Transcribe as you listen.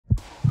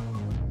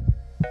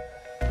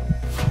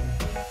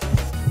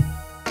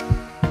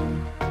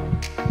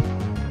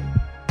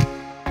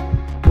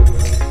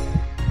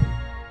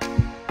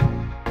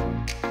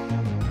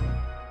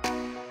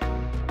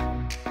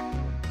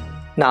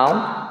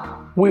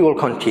Now we will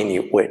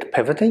continue with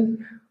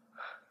pivoting.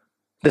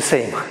 The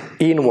same,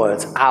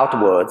 inwards,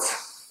 outwards.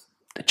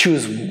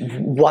 Choose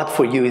what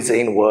for you is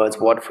inwards,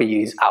 what for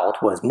you is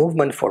outwards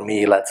movement. For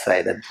me, let's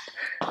say that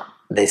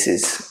this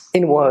is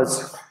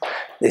inwards,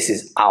 this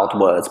is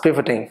outwards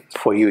pivoting.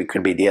 For you, it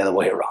could be the other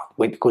way around.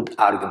 We could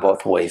argue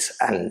both ways,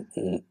 and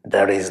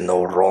there is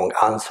no wrong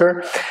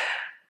answer.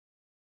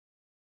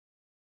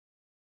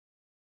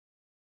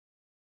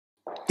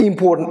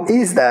 Important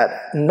is that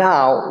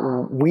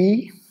now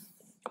we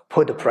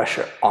put the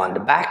pressure on the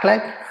back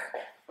leg,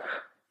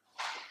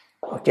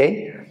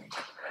 okay,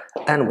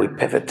 and we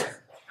pivot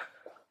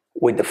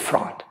with the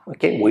front,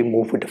 okay, we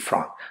move with the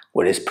front,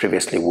 whereas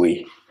previously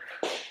we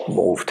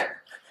moved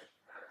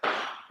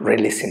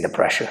releasing the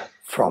pressure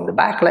from the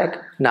back leg.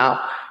 Now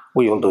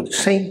we will do the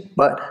same,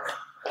 but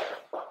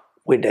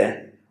with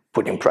the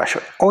putting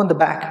pressure on the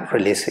back,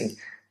 releasing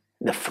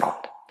the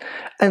front.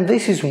 And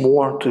this is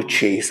more to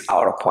chase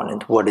our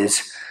opponent. What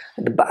is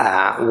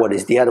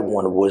the other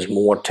one was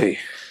more to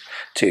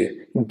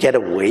get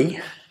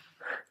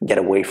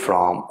away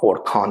from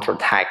or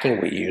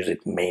counter-attacking. We use it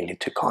mainly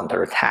to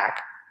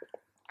counter-attack.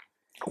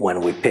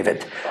 When we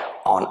pivot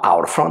on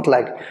our front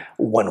leg,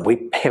 when we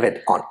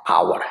pivot on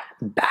our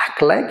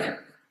back leg,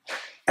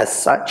 as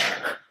such,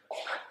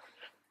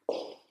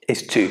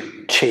 is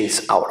to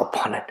chase our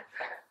opponent.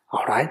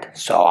 All right,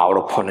 so our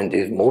opponent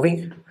is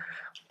moving,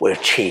 we're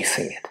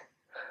chasing it.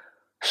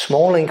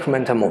 Small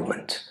incremental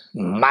movement,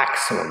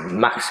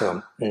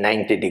 maximum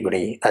 90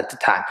 degrees at the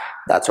time.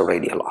 That's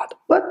already a lot,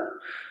 but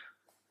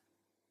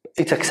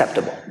it's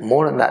acceptable.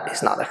 More than that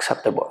is not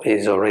acceptable.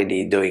 It's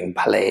already doing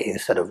ballet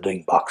instead of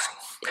doing boxing.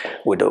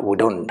 We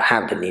don't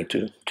have the need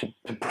to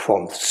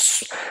perform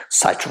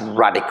such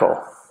radical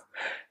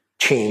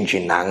change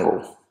in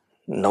angle.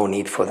 No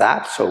need for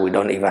that, so we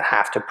don't even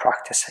have to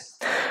practice it.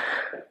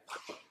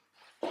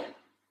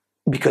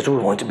 Because we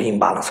want to be in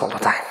balance all the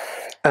time.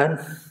 And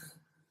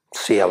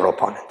see our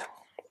opponent.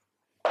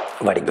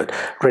 Very good.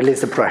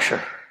 Release the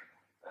pressure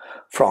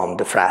from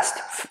the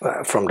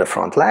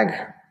front leg.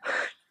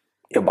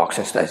 Your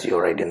boxing stance, you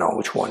already know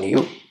which one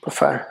you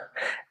prefer.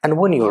 And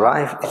when you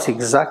arrive, it's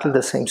exactly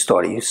the same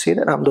story. You see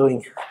that I'm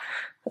doing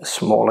a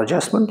small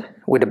adjustment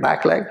with the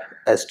back leg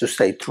as to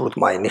stay true to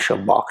my initial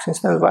boxing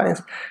stance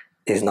variance.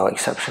 Is no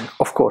exception.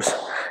 Of course,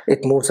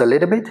 it moves a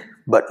little bit,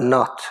 but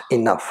not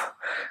enough.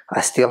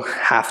 I still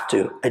have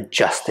to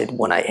adjust it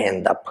when I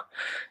end up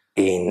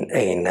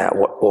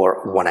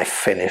or when I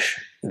finish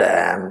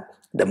the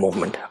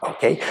movement.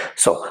 Okay,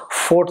 so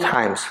 4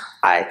 times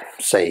I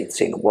say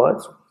it's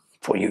inwards.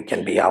 For you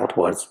can be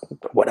outwards.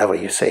 Whatever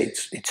you say,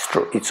 it's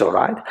true. It's all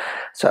right.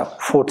 So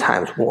 4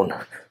 times. 1,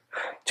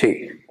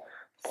 2,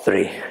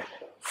 3,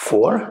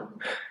 4,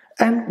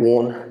 and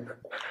 1,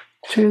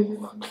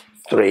 2,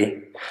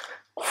 3,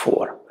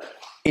 4.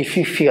 If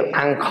you feel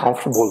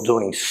uncomfortable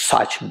doing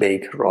such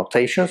big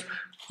rotations,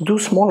 do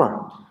smaller.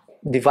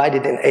 Divide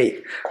it in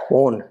 8.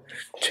 1,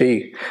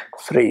 2,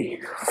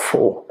 3,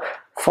 4,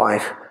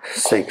 5,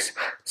 6,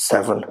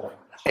 7,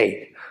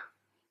 8.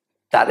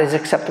 That is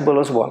acceptable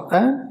as well.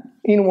 And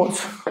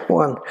inwards.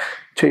 1,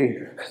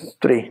 2,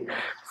 3,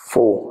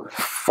 4,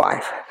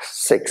 5,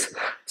 6,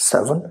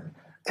 7,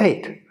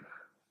 8.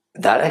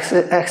 That is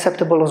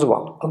acceptable as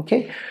well.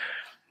 Okay?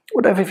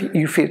 Whatever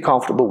you feel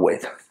comfortable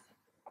with.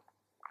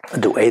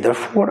 Do either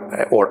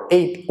 4 or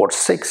 8 or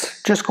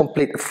 6. Just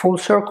complete a full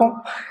circle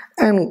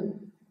and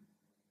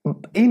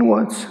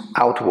inwards,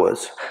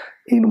 outwards,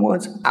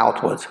 inwards,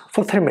 outwards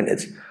for 3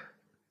 minutes.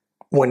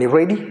 When you're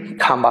ready,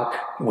 come back.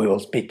 We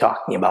will be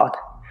talking about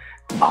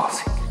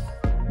bouncing.